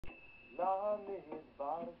langit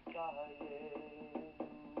barsaye.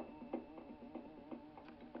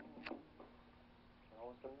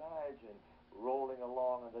 Now, just imagine rolling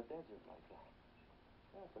along on the desert like that.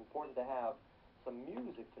 Yeah, it's important to have some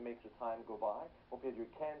music to make the time go by. Hope you have your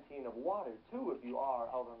canteen of water, too, if you are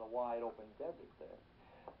out on the wide open desert there.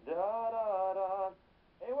 Da-da-da.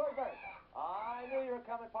 Hey, word bird. I knew you were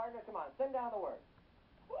coming, partner. Come on, send down the word.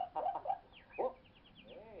 Oh,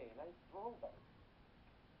 hey, nice throwback.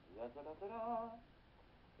 Da-da-da-da-da.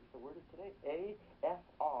 What's the word of today?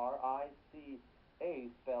 A-F-R-I-C-A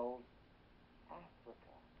spells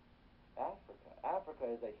Africa. Africa. Africa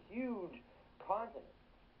is a huge continent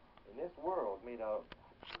in this world made of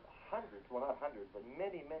hundreds, well not hundreds, but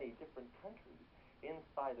many, many different countries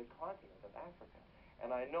inside the continent of Africa.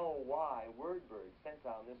 And I know why Wordbird sent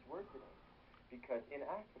down this word today. Because in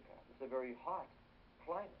Africa, it's a very hot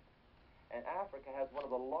climate. And Africa has one of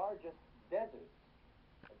the largest deserts.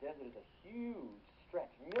 A desert is a huge stretch,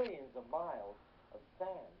 millions of miles of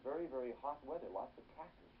sand, very, very hot weather, lots of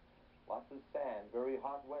cactus, lots of sand, very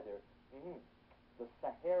hot weather. The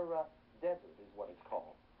Sahara Desert is what it's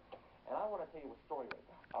called. And I want to tell you a story right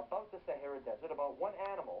now about the Sahara Desert, about one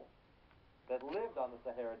animal that lived on the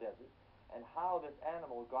Sahara Desert, and how this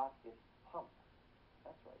animal got its hump.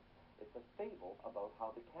 That's right. It's a fable about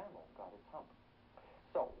how the camel got its hump.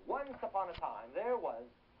 So, once upon a time, there was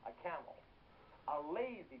a camel, a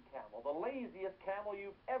lazy camel, the laziest camel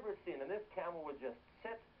you've ever seen. And this camel would just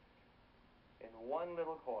sit in one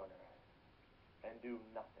little corner and do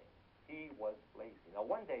nothing. He was lazy. Now,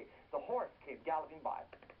 one day, the horse came galloping by.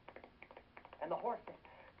 And the horse said,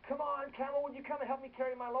 "Come on, camel, would you come and help me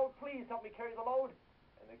carry my load? Please help me carry the load."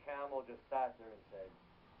 And the camel just sat there and said,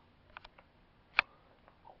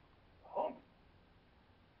 "Hump."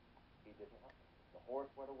 He didn't help him. The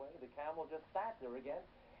horse went away. The camel just sat there again.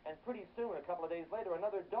 And pretty soon, a couple of days later,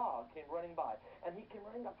 another dog came running by. And he came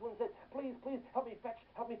running up to him and said, "Please, please, help me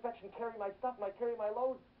fetch and carry my stuff, and I carry my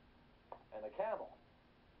load." And the camel,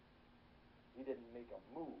 he didn't make a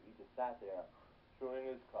move. He just sat there, chewing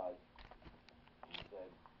his cud. He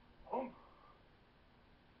said, "Hump."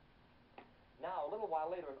 Now, a little while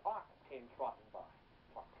later, an ox came trotting by.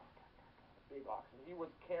 Trot, trot, trot, trot, a big ox. And he was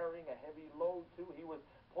carrying a heavy load, too. He was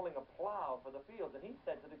pulling a plow for the fields. And he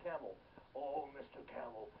said to the camel, "Oh, Mr.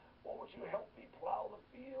 Camel, won't you help me plow the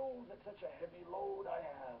fields? It's such a heavy load I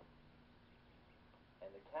have."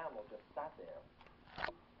 And the camel just sat there,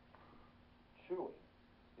 chewing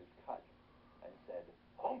his cud, and said,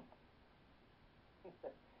 "Hump."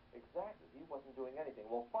 Exactly. He wasn't doing anything.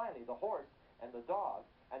 Well, finally, the horse and the dog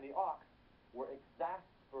and the ox were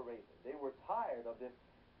exasperated. They were tired of this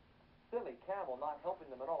silly camel not helping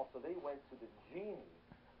them at all, so they went to the genie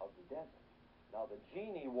of the desert. Now, the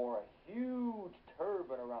genie wore a huge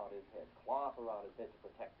turban around his head, cloth around his head to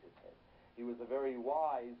protect his head. He was a very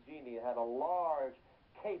wise genie. He had a large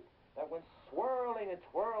cape that went swirling and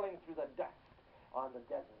twirling through the dust on the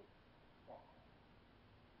desert sand.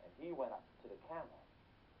 And he went up to the camel,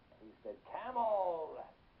 and he said, "Camel,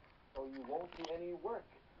 so you won't do any work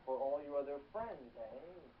for all your other friends,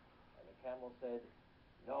 eh?" And the camel said,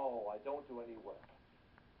 "No, I don't do any work."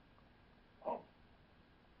 Hump.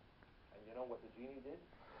 And you know what the genie did?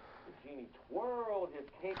 The genie twirled his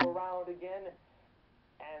cape around again,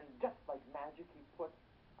 and just like magic, he put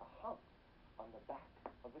a hump on the back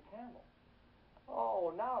of the camel.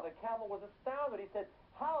 Oh, now the camel was astounded. He said,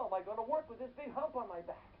 "How am I going to work with this big hump on my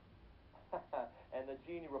back?" And the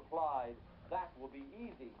genie replied, "That will be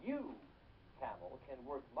easy. You, camel, can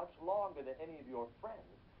work much longer than any of your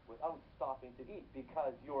friends without stopping to eat,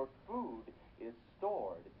 because your food is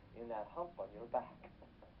stored in that hump on your back.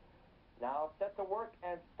 Now set to work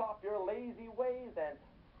and stop your lazy ways," and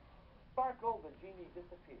sparkle, the genie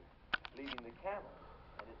disappeared, leaving the camel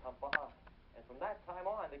and his hump behind. And from that time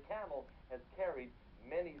on, the camel has carried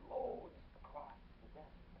many loads across the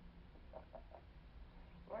desert.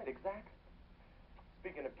 Right, exactly.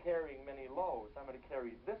 Speaking of carrying many loads, I'm going to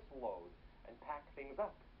carry this load and pack things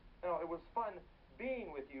up. You know, it was fun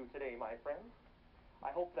being with you today, my friends.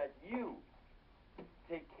 I hope that you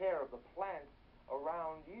take care of the plants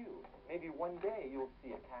around you. Maybe one day you'll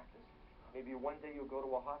see a cactus. Maybe one day you'll go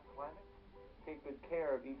to a hot climate. Take good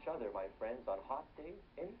care of each other, my friends, on hot days,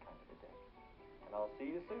 any kind of a day. And I'll see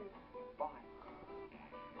you soon. Bye.